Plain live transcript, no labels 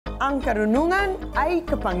Ang karunungan ay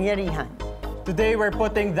kapangyarihan. Today, we're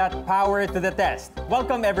putting that power to the test.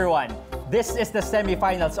 Welcome, everyone. This is the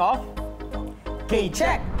semifinals of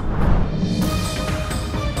KCHECK.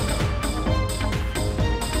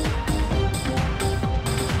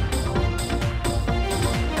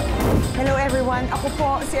 Hello everyone, ako po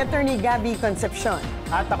si Attorney Gabby Concepcion.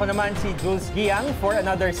 At ako naman si Jules Giang for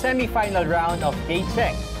another semifinal round of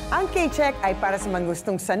KCHECK. Ang KCHECK ay para sa mga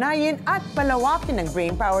gustong sanayin at palawakin ang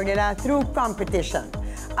brain power nila through competition.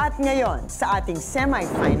 At ngayon, sa ating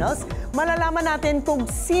semifinals, malalaman natin kung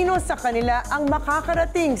sino sa kanila ang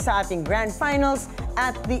makakarating sa ating grand finals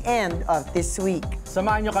at the end of this week.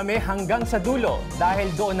 Samahan nyo kami hanggang sa dulo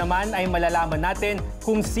dahil doon naman ay malalaman natin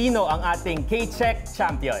kung sino ang ating KCHECK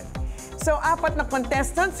champion. So, 4 na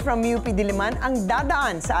contestants from UP Diliman ang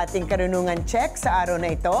dadaan sa ating Karunungan Check sa araw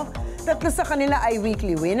na ito. 3 sa kanila ay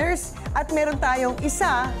weekly winners at meron tayong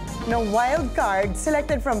isa na wild card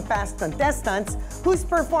selected from past contestants whose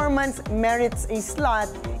performance merits a slot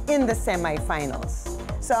in the semifinals.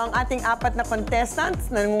 So, ang ating 4 na contestants,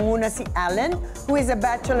 nangunguna si Allen, who is a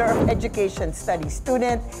Bachelor of Education Studies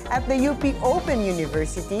student at the UP Open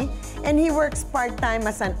University, and he works part-time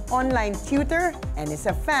as an online tutor and is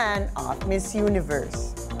a fan of Miss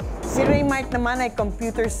Universe. Si Ray Mike naman ay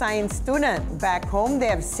computer science student. Back home, they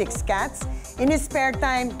have 6 cats. In his spare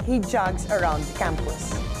time, he jogs around the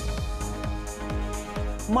campus.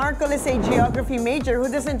 Marco is a geography major who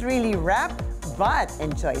doesn't really rap, but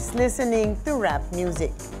enjoys listening to rap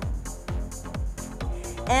music.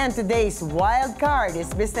 And today's wild card is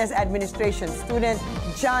business administration student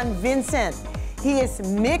John Vincent. He is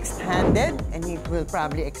mixed-handed, and he will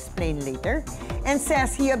probably explain later, and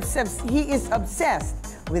says he is obsessed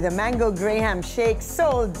with a mango graham shake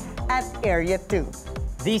sold at Area 2.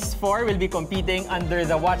 These 4 will be competing under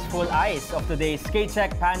the watchful eyes of today's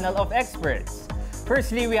KCHECK panel of experts.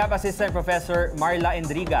 Firstly, we have Assistant Professor Marla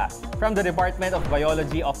Endriga from the Department of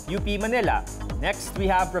Biology of UP Manila. Next, we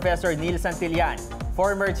have Professor Neil Santillan,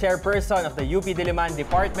 former chairperson of the UP Diliman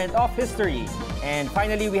Department of History. And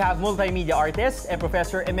finally, we have multimedia artist and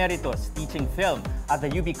Professor Emeritus teaching film at the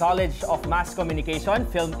UP College of Mass Communication,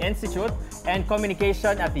 Film Institute, and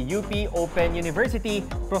Communication at the UP Open University,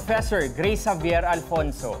 Professor Grace Javier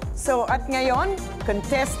Alfonso. So at ngayon,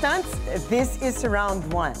 contestants, this is round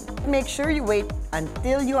 1. Make sure you wait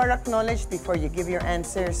until you are acknowledged before you give your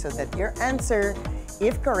answer so that your answer,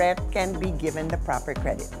 if correct, can be given the proper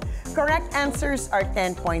credit. Correct answers are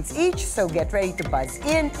 10 points each, so get ready to buzz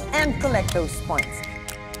in and collect those points.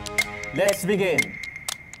 Let's begin.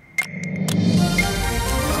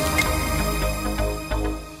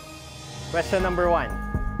 Question number 1.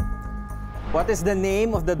 What is the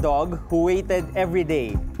name of the dog who waited every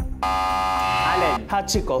day? Allen.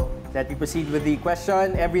 Hachiko. Let me proceed with the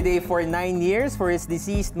question. Every day for 9 years for his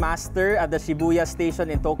deceased master at the Shibuya station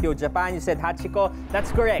in Tokyo, Japan. You said Hachiko.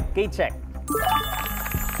 That's correct. KCHECK.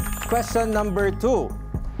 Question number 2.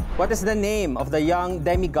 What is the name of the young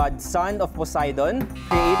demigod son of Poseidon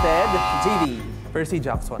created, JB? Percy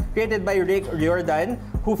Jackson. Created by Rick Riordan,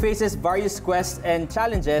 who faces various quests and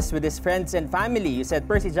challenges with his friends and family. You said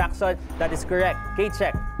Percy Jackson. That is correct.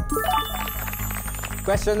 KCHECK.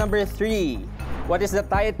 Question number 3. What is the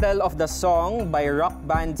title of the song by rock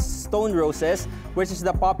band Stone Roses, which is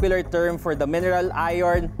the popular term for the mineral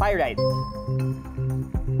iron pyrite?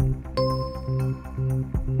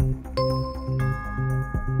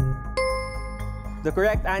 The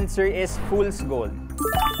correct answer is Fool's Gold.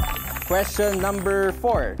 Question number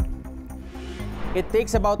 4. It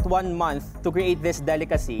takes about 1 month to create this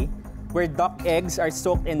delicacy where duck eggs are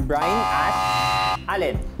soaked in brine, ash.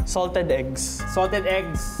 Allen. Salted eggs. Salted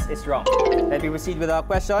eggs is wrong. Let me proceed with our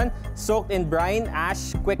question. Soaked in brine,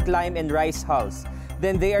 ash, quicklime, and rice hulls.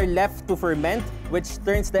 Then they are left to ferment, which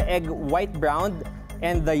turns the egg white brown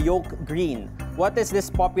and the yolk green. What is this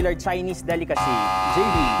popular Chinese delicacy?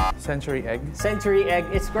 JB. Century egg. Century egg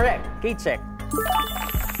is correct. KCHECK.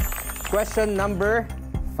 Question number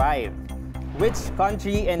 5. Which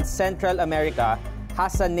country in Central America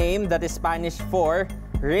has a name that is Spanish for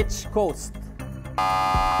rich coast?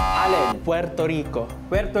 Allen. Puerto Rico.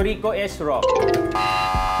 Puerto Rico is wrong.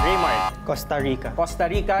 Raymond. Costa Rica. Costa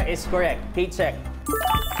Rica is correct. KCHECK.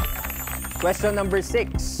 Question number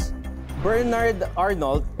 6. Bernard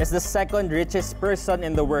Arnault is the 2nd richest person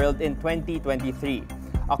in the world in 2023,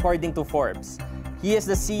 according to Forbes. He is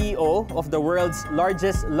the CEO of the world's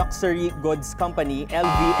largest luxury goods company,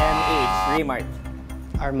 LVMH. Raymart.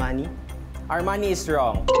 Armani. Armani is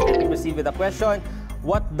wrong. Let me proceed with the question.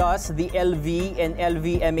 What does the LV and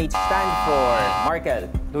LVMH stand for? Markel.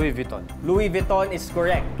 Louis Vuitton. Louis Vuitton is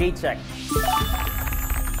correct. KCHECK.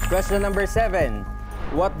 Question number 7.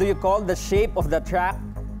 What do you call the shape of the track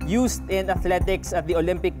used in athletics at the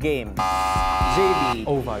Olympic Games? JB.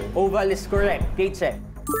 Oval. Oval is correct. KCHECK.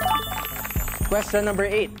 Question number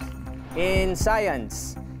 8. In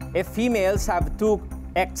science, if females have 2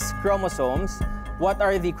 X chromosomes, what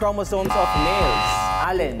are the chromosomes of males?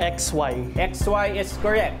 Allen. XY. XY is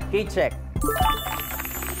correct. KCHECK.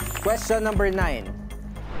 Question number 9.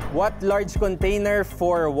 What large container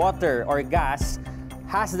for water or gas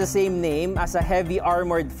has the same name as a heavy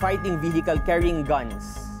armored fighting vehicle carrying guns?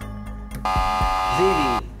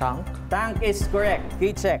 JB. Tank. Tank is correct.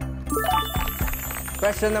 KCHECK.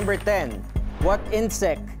 Question number 10. What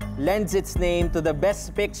insect lends its name to the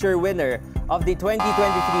Best Picture winner of the 2023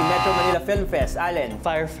 Metro Manila Film Fest? Allen.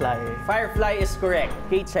 Firefly. Firefly is correct.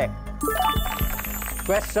 KCHECK.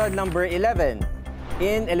 Question number 11.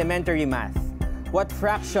 In elementary math, what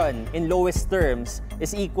fraction in lowest terms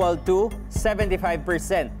is equal to 75%?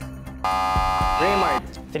 Raymart.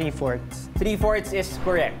 3/4. 3/4 is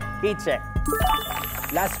correct. KCHECK.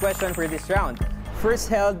 Last question for this round. First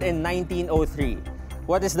held in 1903.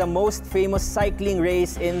 What is the most famous cycling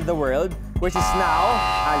race in the world, which is now,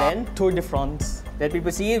 Allen? Tour de France. Let me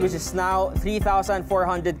proceed, which is now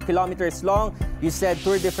 3,400 kilometers long. You said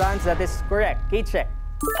Tour de France. That is correct. KCHECK.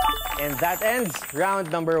 And that ends round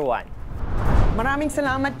number 1. Maraming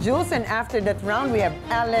salamat, Jules. And after that round, we have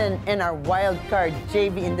Allen and our wild card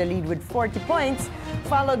JV in the lead with 40 points,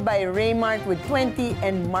 followed by Raymart with 20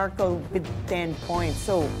 and Marco with 10 points.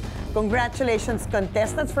 So, congratulations,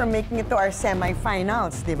 contestants, for making it to our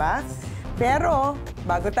semifinals, di ba? Pero,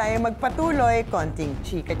 bago tayo magpatuloy, konting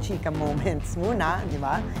chika-chika moments muna, di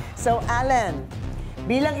ba? So, Allen,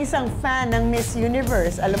 bilang isang fan ng Miss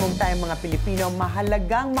Universe, alam mong tayong mga Pilipino,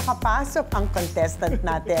 mahalagang makapasok ang contestant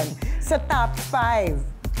natin sa top 5.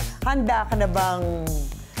 Handa ka na bang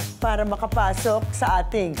para makapasok sa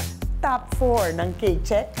ating top 4 ng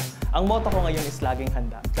KCHECK? Ang motto ko ngayon is laging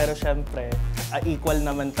handa. Pero syempre, equal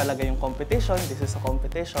naman talaga yung competition. This is a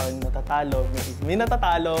competition. Natatalo, may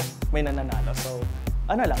natatalo, may nananalo. So,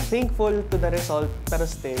 thankful to the result, pero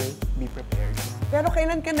still, be prepared. Pero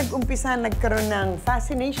kailan ka nag-umpisa nagkaroon ng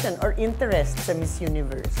fascination or interest sa Miss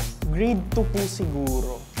Universe? Grade 2 po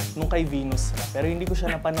siguro, nung kay Venus. Pero hindi ko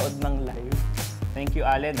siya napanood ng live. Thank you,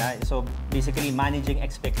 Allen. So, basically, managing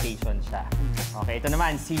expectations siya. Okay, ito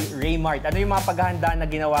naman, si Raymart. Ano yung mga paghahanda na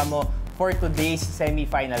ginawa mo for today's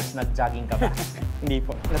semifinals? Nag-jogging ka ba? Hindi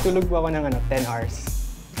po. Natulog po ako ng 10 hours.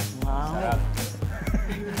 Wow. Sarap.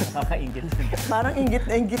 Nakakaingit. Parang ingit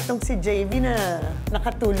na ingit tong si JV na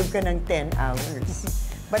nakatulog ka ng 10 hours.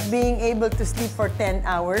 But being able to sleep for 10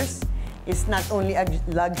 hours is not only a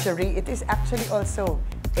luxury, it is actually also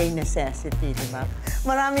a necessity, di ba?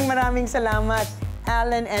 Maraming salamat,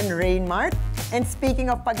 Allen and Raymart. And speaking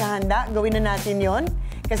of paghahanda, gawin na natin yon.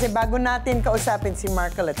 Kasi bago natin kausapin si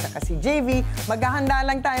Markle at saka si JV, maghahanda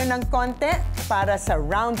lang tayo ng konti para sa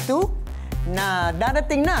round 2 na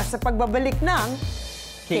darating na sa pagbabalik ng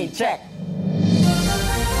KCHECK.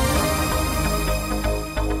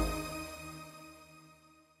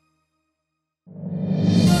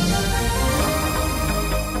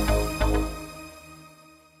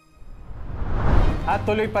 At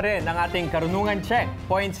tuloy pa rin ang ating Karunungan Check.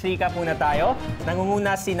 Points recap muna tayo.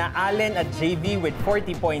 Nangunguna sina Allen at JV with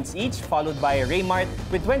 40 points each, followed by Raymart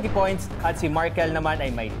with 20 points at si Markel naman ay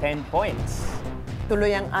may 10 points.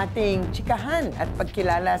 Tuloy ang ating chikahan at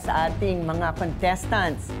pagkilala sa ating mga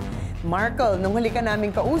contestants. Markel, nung huli ka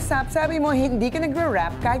namin kausap, sabi mo hindi ka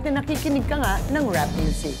nagre-rap kahit na nakikinig ka nga ng rap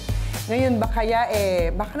music. Ngayon ba kaya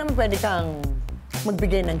baka naman pwede kang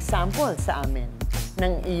magbigay ng sample sa amin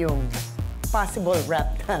ng iyong possible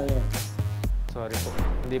rap talent. Sorry po.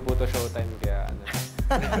 Hindi po to showtime kaya ano.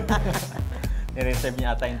 Nireserve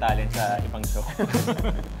niya ata yung talent sa ibang show.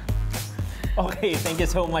 Okay, thank you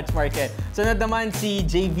so much, Marquette. Sunod naman si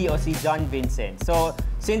JV o si John Vincent. So,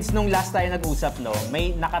 since nung last tayo nag-usap, no,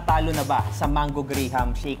 may nakatalo na ba sa Mango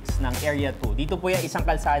Graham Shakes ng Area 2? Dito po yung isang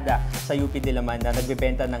kalsada sa UP Diliman na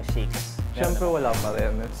nagbebenta ng shakes. Siyempre wala pa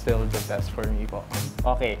rin. It's still the best for me po.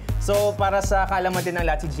 Okay. So, para sa kaalaman din ng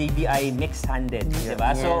lahat, si JV ay mixed-handed, di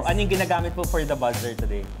ba? Yes. So, anong ginagamit po for the buzzer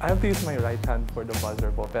today? I have to use my right hand for the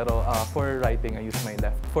buzzer po. Pero for writing, I use my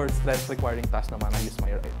left. For less requiring task naman, I use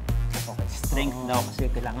my right. Okay, strength na kasi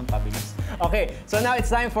kailangan pabilis. Okay, so now it's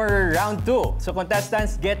time for round 2. So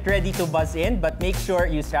contestants, get ready to buzz in, but make sure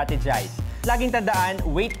you strategize. Laging tandaan,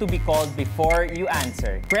 wait to be called before you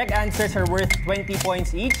answer. Correct answers are worth 20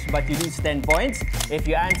 points each, but you lose 10 points if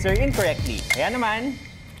you answer incorrectly. Kaya naman,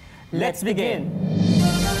 let's begin!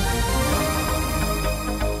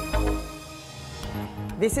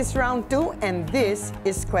 This is round 2 and this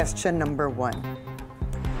is question number 1.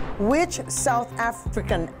 Which South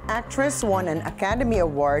African actress won an Academy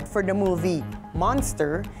Award for the movie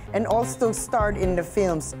Monster and also starred in the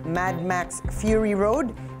films Mad Max Fury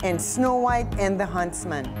Road and Snow White and the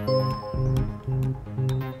Huntsman?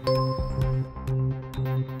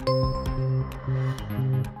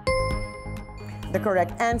 The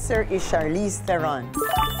correct answer is Charlize Theron.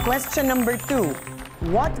 Question number 2.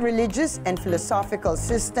 What religious and philosophical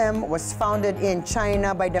system was founded in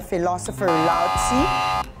China by the philosopher Lao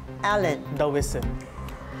Tzu? Alan. Taoism.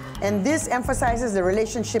 And this emphasizes the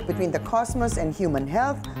relationship between the cosmos and human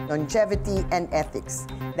health, longevity, and ethics.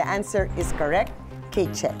 The answer is correct.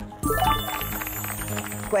 KCHECK.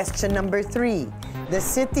 Question number 3. The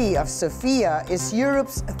city of Sofia is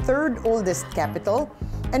Europe's third oldest capital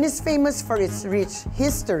and is famous for its rich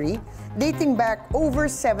history dating back over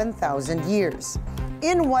 7,000 years.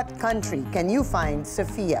 In what country can you find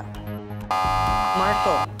Sofia?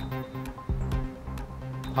 Marco.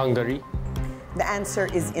 Hungary. The answer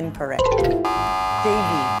is incorrect.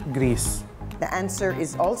 JV. Greece. The answer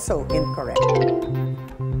is also incorrect.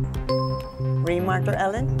 Raymart or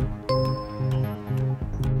Ellen?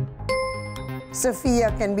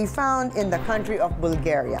 Sofia can be found in the country of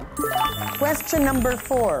Bulgaria. Question number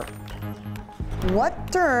 4. What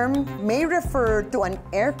term may refer to an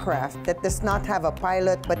aircraft that does not have a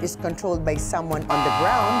pilot but is controlled by someone on the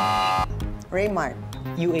ground? Raymart.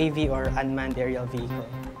 UAV or unmanned aerial vehicle.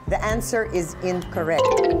 The answer is incorrect.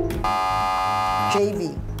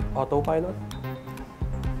 JV. Autopilot.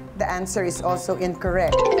 The answer is also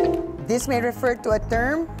incorrect. This may refer to a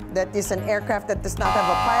term that is an aircraft that does not have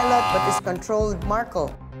a pilot but is controlled.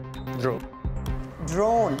 Marco. Drone.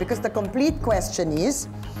 Drone, because the complete question is,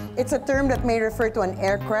 it's a term that may refer to an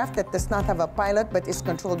aircraft that does not have a pilot but is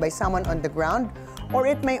controlled by someone on the ground, or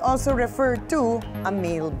it may also refer to a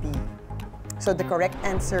male bee. So the correct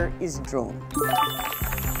answer is drone.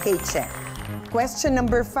 KCHECK. Question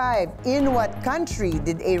number 5. In what country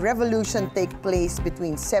did a revolution take place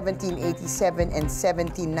between 1787 and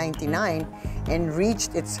 1799 and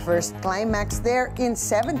reached its first climax there in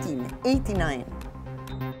 1789?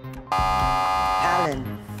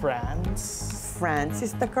 Alan. France. France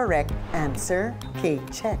is the correct answer.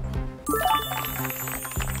 KCHECK.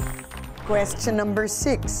 Question number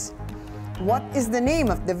 6. What is the name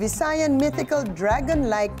of the Visayan mythical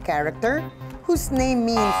dragon-like character whose name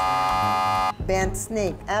means bent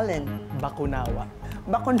snake? Alan. Bakunawa.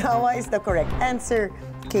 Bakunawa is the correct answer.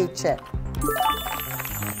 KCHECK.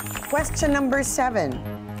 Question number 7.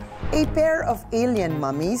 A pair of alien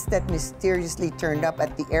mummies that mysteriously turned up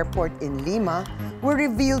at the airport in Lima were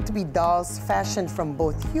revealed to be dolls fashioned from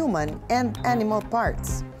both human and animal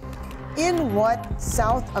parts. In what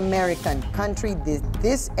South American country did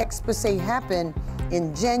this expose happen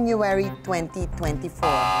in January 2024?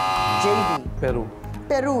 JV. Peru.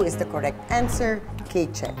 Peru is the correct answer.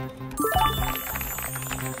 KCHECK.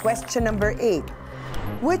 Question number 8.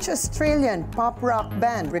 Which Australian pop rock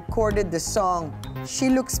band recorded the song She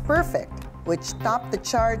Looks Perfect, which topped the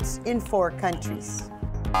charts in 4 countries?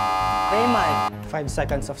 Raymond. 5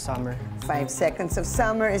 Seconds of Summer. 5 Seconds of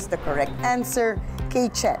Summer is the correct answer.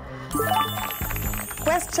 KCHECK.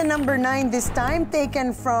 Question number 9, this time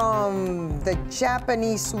taken from the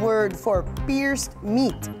Japanese word for pierced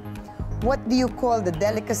meat. What do you call the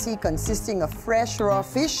delicacy consisting of fresh raw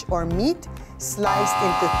fish or meat sliced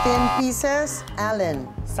into thin pieces? Alan.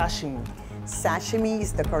 Sashimi. Sashimi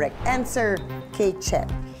is the correct answer. KCHECK.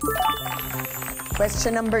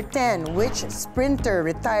 Question number 10. Which sprinter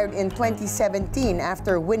retired in 2017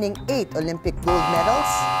 after winning 8 Olympic gold medals?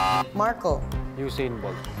 Marco. Usain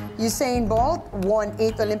Bolt. Usain Bolt won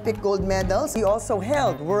 8 Olympic gold medals. He also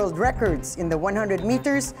held world records in the 100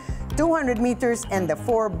 meters, 200 meters, and the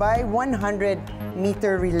 4x100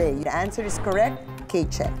 meter relay. The answer is correct.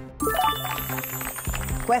 KCHECK.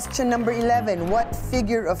 Question number 11. What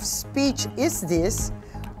figure of speech is this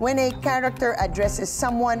when a character addresses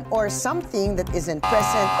someone or something that isn't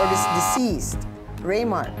present or is deceased?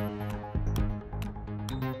 Raymart.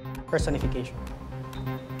 Personification.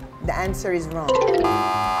 The answer is wrong.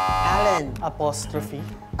 Alan. Apostrophe.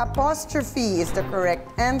 Apostrophe is the correct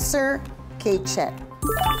answer. KCHECK.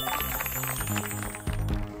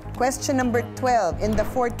 Question number 12. In the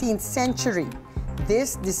 14th century,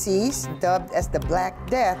 this disease, dubbed as the Black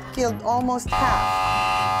Death, killed almost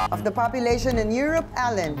half of the population in Europe.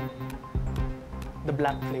 Alan. The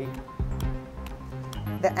Black Plague.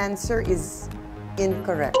 The answer is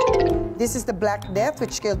incorrect. This is the Black Death,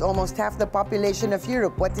 which killed almost half the population of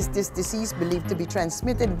Europe. What is this disease believed to be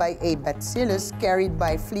transmitted by a bacillus carried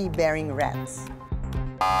by flea-bearing rats?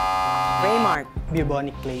 Raymart.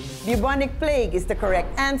 Bubonic Plague. Bubonic plague is the correct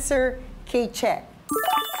answer. KCHECK.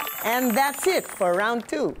 And that's it for round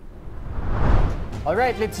 2.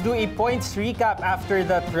 Alright, let's do a points recap after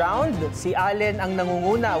that round. Si Allen ang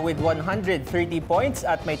nangunguna with 130 points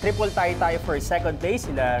at may triple tie tayo for second place.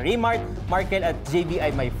 Sila Raymart, Markel at JB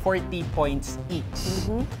ay may 40 points each.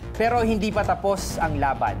 Pero hindi pa tapos ang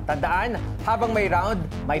laban. Tandaan, habang may round,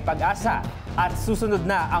 may pag-asa. At susunod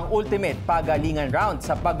na ang ultimate pagalingan round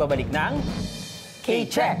sa pagbabalik ng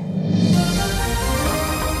KCHECK.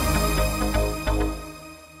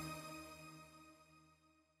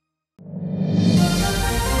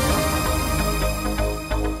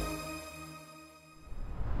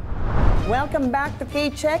 Welcome back to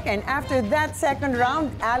KCHECK, and after that second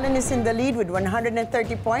round, Allen is in the lead with 130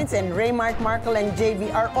 points, and Raymart, Markel, and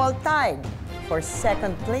JV are all tied for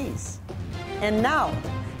second place. And now,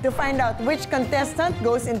 to find out which contestant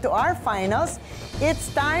goes into our finals,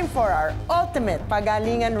 it's time for our ultimate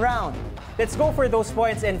pagalingan round. Let's go for those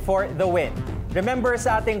points and for the win. Remember,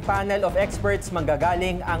 sa ating panel of experts,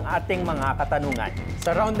 manggagaling ang ating mga katanungan.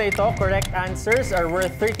 Sa round na ito, correct answers are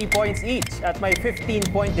worth 30 points each at may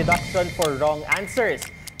 15-point deduction for wrong answers.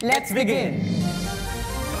 Let's begin!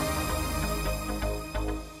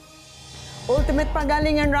 Ultimate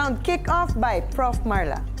pagalingan round kick-off by Prof.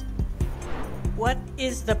 Marla. What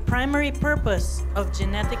is the primary purpose of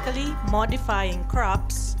genetically modifying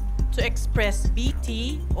crops to express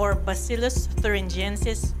Bt or Bacillus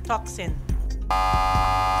thuringiensis toxin?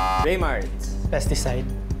 Raymart. Pesticide.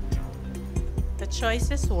 The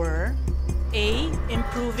choices were A.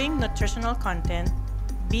 Improving nutritional content,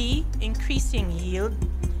 B. Increasing yield,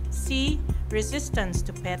 C. Resistance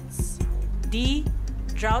to pests, D.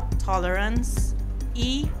 Drought tolerance,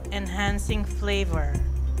 E. Enhancing flavor.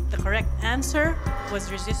 The correct answer was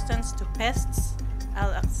resistance to pests.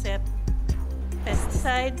 I'll accept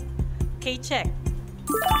pesticide. KCHECK.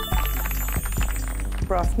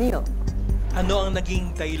 Prof. Neil. Ano ang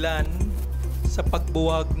naging dahilan sa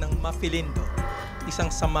pagbuwag ng Mafilindo,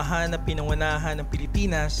 isang samahan na pinangunahan ng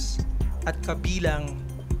Pilipinas at kabilang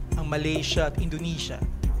ang Malaysia at Indonesia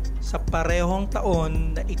sa parehong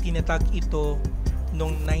taon na itinatag ito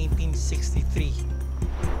noong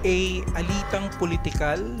 1963? A. Alitang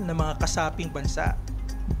politikal ng mga kasaping bansa.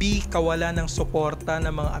 B. Kawalan ng suporta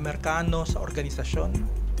ng mga Amerikano sa organisasyon.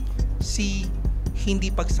 C.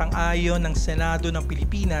 Hindi pagsang-ayon ng Senado ng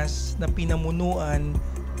Pilipinas na pinamunuan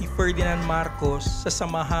ni Ferdinand Marcos sa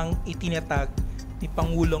samahang itinatag ni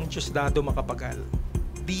Pangulong Diosdado Macapagal.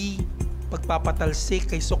 D.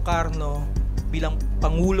 Pagpapatalsik kay Sukarno bilang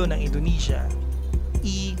Pangulo ng Indonesia.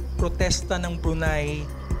 E. Protesta ng Brunei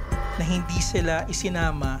na hindi sila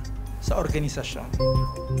isinama sa organisasyon.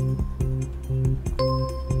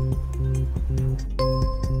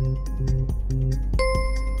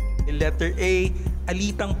 Letter A,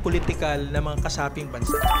 alitang politikal ng mga kasaping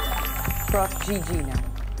bansa. Prof. Gina.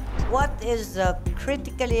 What is the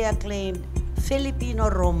critically acclaimed Filipino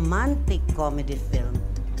romantic comedy film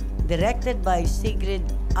directed by Sigrid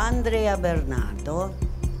Andrea Bernardo,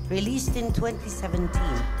 released in 2017?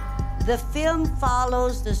 The film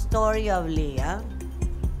follows the story of Leah,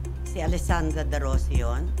 si Alessandra De Rossi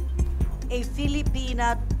yun, a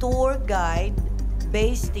Filipina tour guide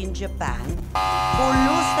based in Japan who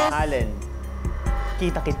loses... Allen.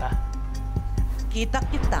 Kita-kita.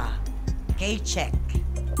 Kita-kita. KCHECK.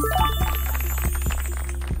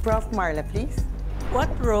 Prof. Marla, please. What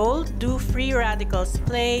role do free radicals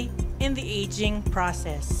play in the aging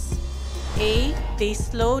process? A. They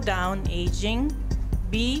slow down aging.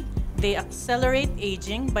 B. They accelerate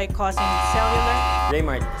aging by causing cellular...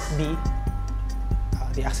 Raymart. B.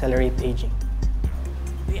 They accelerate aging.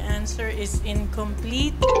 The answer is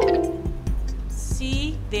incomplete.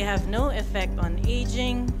 C. They have no effect on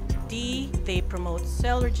aging. D. They promote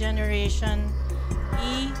cell regeneration.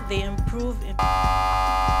 E. They improve...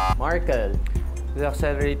 Markel. They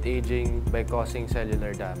accelerate aging by causing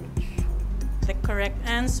cellular damage. The correct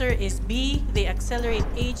answer is B. They accelerate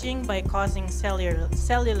aging by causing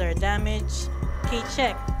cellular damage.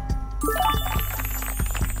 KCHECK.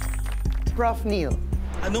 Prof. Neil.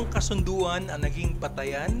 Anong kasunduan ang naging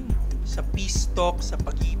batayan sa peace talk sa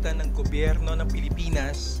pagitan ng gobyerno ng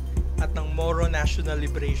Pilipinas at ng Moro National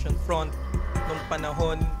Liberation Front noong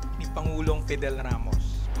panahon ni Pangulong Fidel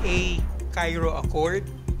Ramos? A. Cairo Accord,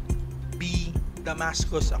 B.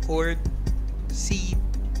 Damascus Accord, C.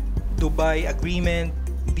 Dubai Agreement,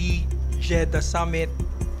 D. Jeddah Summit,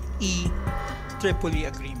 E. Tripoli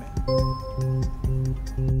Agreement.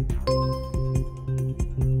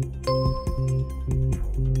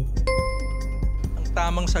 Ang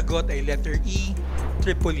tamang sagot ay letter E,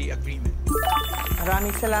 Tripoli Agreement.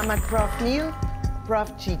 Maraming salamat, Prof. Neil. Prof.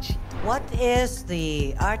 Chichi. What is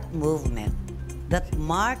the art movement that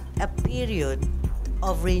marked a period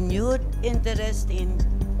of renewed interest in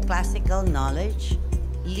classical knowledge,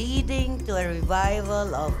 leading to a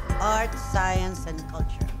revival of art, science, and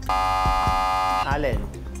culture? Allen.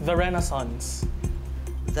 The Renaissance.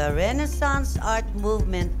 The Renaissance art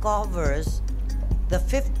movement covers the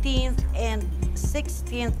 15th and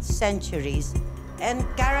 16th centuries and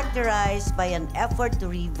characterized by an effort to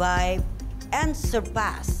revive and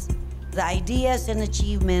surpass the ideas and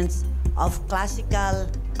achievements of classical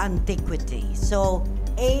antiquity. So,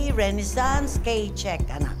 A, Renaissance, K, check,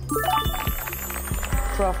 anak.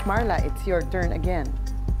 Prof. Marla, it's your turn again.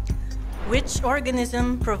 Which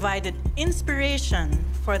organism provided inspiration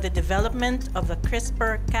for the development of the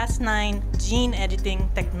CRISPR-Cas9 gene editing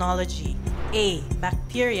technology? A,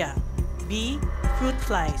 bacteria. B, fruit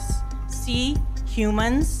flies. C,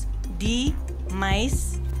 humans. D,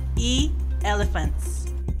 mice. E,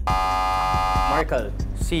 elephants. Markle.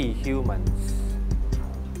 C. Humans.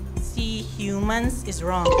 C, humans is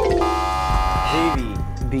wrong. JV.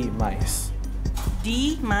 D. Mice.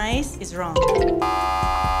 D, mice is wrong.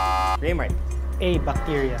 Raymart. A,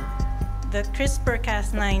 bacteria. The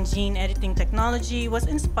CRISPR-Cas9 gene editing technology was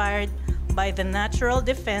inspired by the natural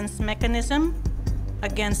defense mechanism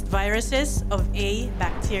against viruses of A,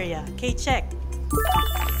 bacteria. K-check.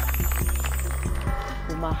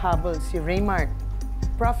 Humahabol si Raymart.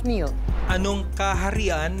 Prof. Neil. Anong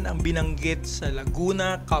kaharian ang binanggit sa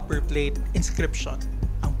Laguna Copperplate inscription?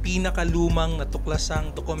 Ang pinakalumang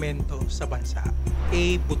natuklasang dokumento sa bansa. A.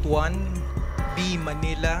 Butuan. B.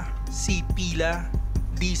 Manila. C. Pila.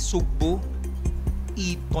 D. Sugbo.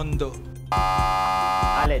 E. Tondo.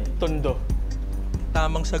 Allen. Tondo.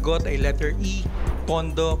 Tamang sagot ay letter E.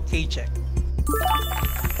 Tondo. K-check.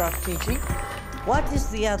 Prof. Gigi. What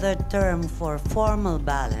is the other term for formal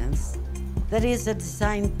balance that is a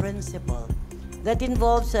design principle that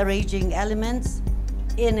involves arranging elements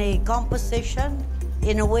in a composition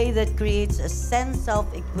in a way that creates a sense of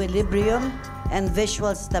equilibrium and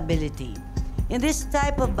visual stability? In this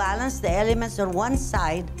type of balance, the elements on one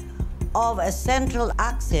side of a central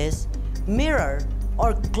axis mirror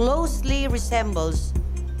or closely resembles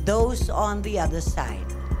those on the other side.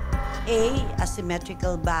 A,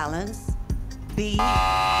 asymmetrical balance. B,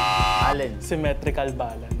 Allen. Symmetrical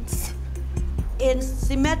balance. in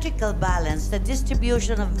symmetrical balance, the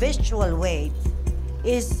distribution of visual weight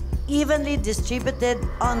is evenly distributed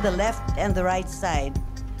on the left and the right side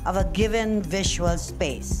of a given visual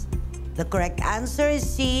space. The correct answer is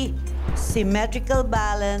C, symmetrical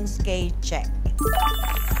balance. K, check.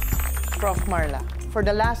 Prof. Marla. For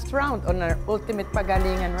the last round on our ultimate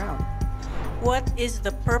pagalingan round. What is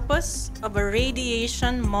the purpose of a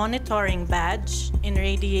radiation monitoring badge in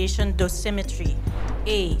radiation dosimetry?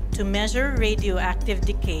 A, to measure radioactive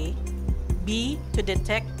decay. B, to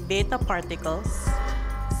detect beta particles.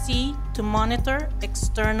 C, to monitor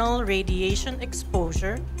external radiation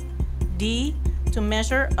exposure. D, to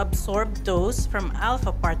measure absorbed dose from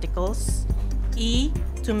alpha particles. E,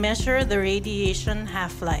 to measure the radiation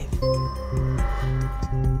half-life.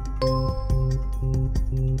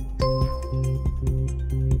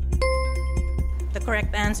 The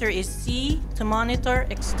correct answer is C, to monitor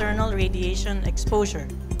external radiation exposure.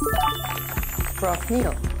 Prof.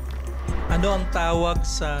 Neil. Ano ang tawag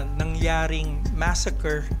sa nangyaring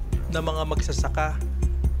massacre ng mga magsasaka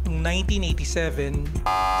noong 1987?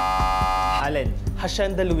 Allen.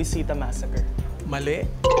 Hacienda Luisita Massacre. Mali.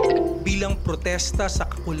 Bilang protesta sa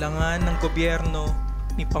kakulangan ng gobyerno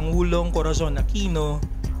ni Pangulong Corazon Aquino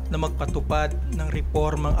na magpatupad ng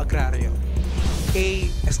reformang agraryo.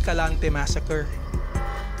 A. Escalante Massacre.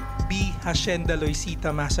 B. Hacienda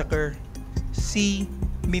Luisita Massacre. C.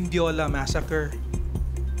 Mindiola Massacre.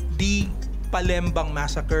 D. Palembang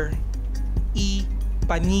Massacre. E.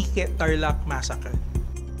 Panique Tarlac Massacre.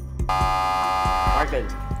 Markle.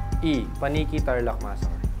 E. Paniki Tarlac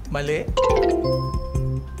Massacre. Mali.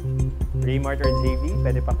 Raymart or JV,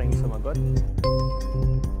 pwede pa kayong sumagot.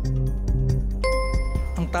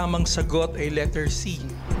 Ang tamang sagot ay letter C.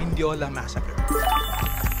 Mindiola Massacre.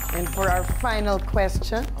 And for our final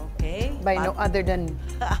question, Okay. by no other than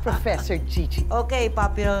Professor Gigi. Okay,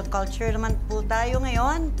 popular culture naman po tayo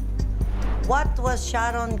ngayon. What was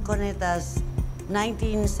Sharon Cuneta's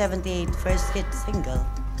 1978 first hit single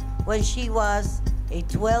when she was a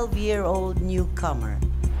 12-year-old newcomer?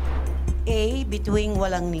 A. Bituing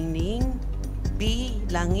Walang Ningning. B.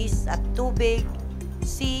 Langis at Tubig.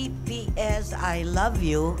 C. P.S. I Love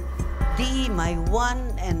You. D. My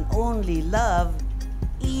One and Only Love.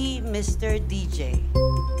 E. Mr. DJ.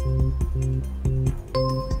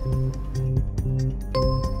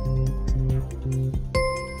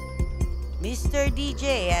 Mr.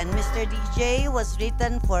 DJ, and Mr. DJ was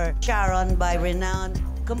written for Sharon by renowned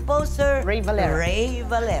composer Ray Valera. Ray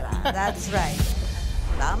Valera. That's right.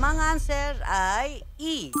 Tamang answer ay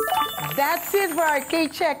E. That's it for our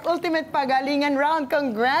KCHECK Ultimate Pagalingan round.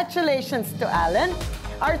 Congratulations to Alan,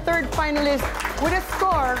 our third finalist with a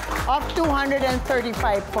score of 235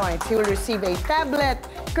 points. He will receive a tablet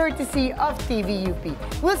courtesy of TVUP.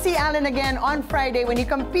 We'll see Alan again on Friday when he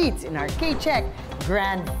competes in our KCHECK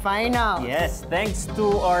Grand Final. Yes, thanks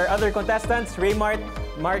to our other contestants, Raymart,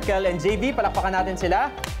 Markel, and JB. Palakpakan natin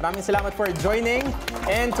sila. Maraming salamat for joining.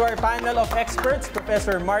 And to our panel of experts,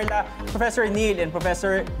 Professor Marla, Professor Neil, and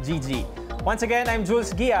Professor Gigi. Once again, I'm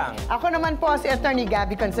Jules Giang. Ako naman po si Attorney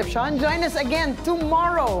Gabby Concepcion. Join us again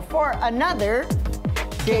tomorrow for another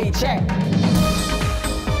KCHECK.